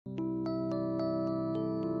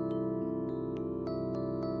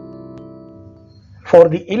For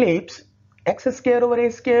the ellipse, x square over a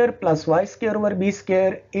square plus y square over b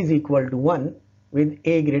square is equal to 1 with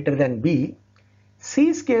a greater than b.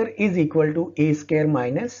 C square is equal to a square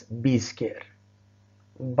minus b square.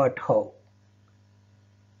 But how?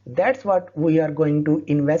 That's what we are going to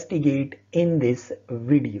investigate in this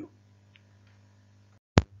video.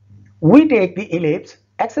 We take the ellipse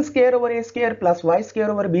x square over a square plus y square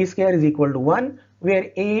over b square is equal to 1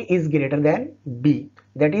 where a is greater than b.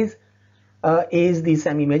 That is, A is the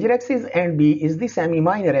semi-major axis and B is the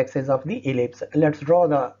semi-minor axis of the ellipse. Let's draw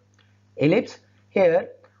the ellipse. Here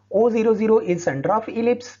O00 is center of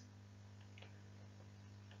ellipse.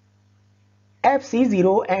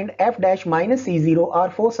 FC0 and F dash minus C0 are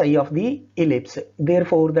foci of the ellipse.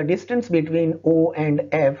 Therefore, the distance between O and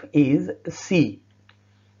F is C.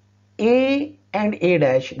 A and A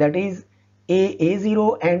dash, that is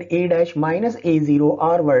A0 and A dash minus A0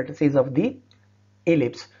 are vertices of the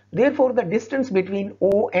ellipse. Therefore, the distance between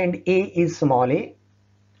O and A is small a.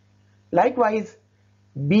 Likewise,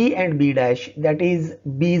 B and B dash, that is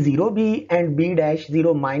B0B and B dash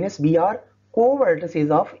 0 minus B are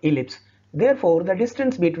co-vertices of ellipse. Therefore, the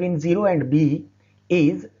distance between 0 and B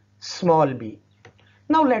is small b.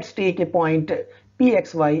 Now let's take a point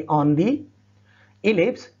Pxy on the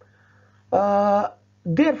ellipse.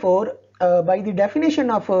 Therefore, by the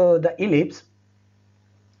definition of the ellipse,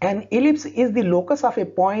 an ellipse is the locus of a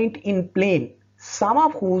point in plane, sum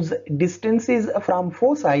of whose distances from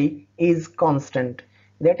foci is constant.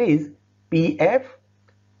 That is Pf,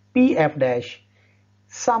 Pf dash,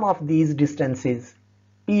 sum of these distances,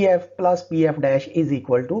 Pf plus Pf dash is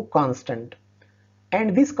equal to constant.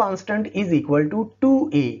 And this constant is equal to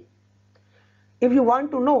 2a. If you want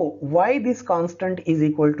to know why this constant is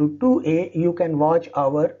equal to 2a, you can watch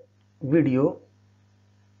our video.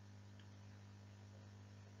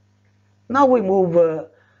 Now we move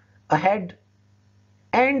ahead,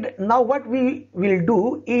 and now what we will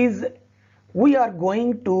do is we are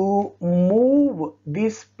going to move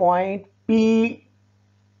this point P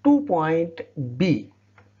to point B.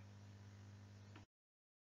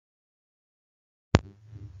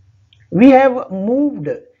 We have moved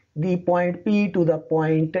the point P to the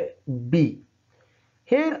point B.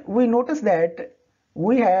 Here we notice that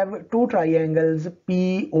we have two triangles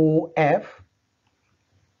POF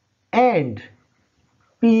and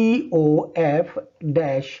POF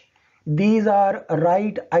dash. These are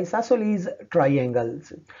right isosceles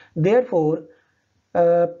triangles. Therefore,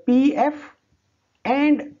 PF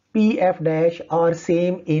and PF dash are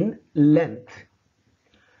same in length.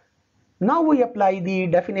 Now we apply the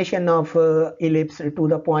definition of ellipse to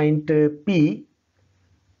the point P.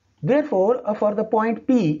 Therefore, for the point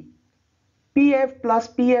P, PF plus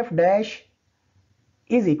PF dash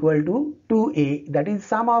is equal to 2a. That is,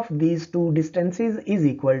 sum of these two distances is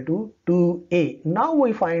equal to 2a. Now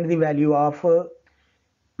we find the value of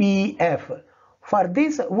PF. For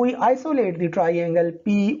this, we isolate the triangle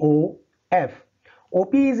POF.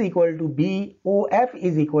 OP is equal to B, OF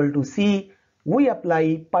is equal to C. We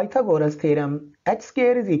apply Pythagoras theorem. H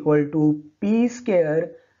square is equal to P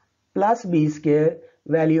square plus B square.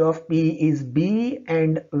 Value of P is B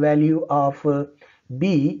and value of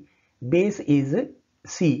B base is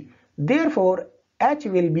C. Therefore, H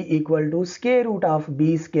will be equal to square root of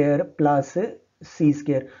B square plus C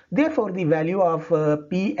square. Therefore, the value of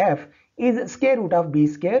PF is square root of B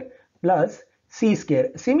square plus C square.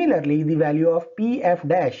 Similarly, the value of PF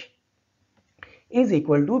dash is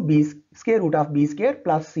equal to B square root of B square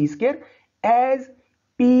plus C square, as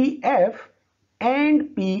PF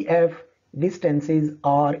and PF distances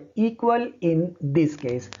are equal in this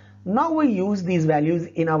case. Now we use these values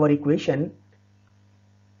in our equation.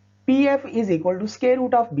 PF is equal to square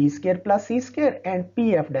root of B square plus C square, and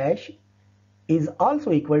PF dash is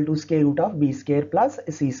also equal to square root of B square plus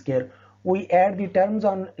C square. We add the terms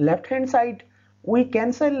on left hand side. We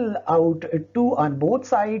cancel out 2 on both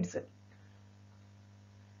sides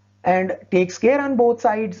and take square on both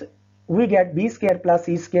sides. We get B square plus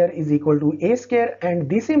C square is equal to A square, and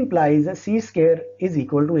this implies C square is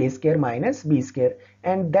equal to A square minus B square,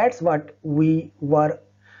 and that's what we were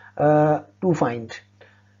to find.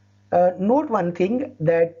 Note one thing,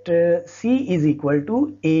 that C is equal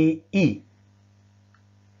to AE.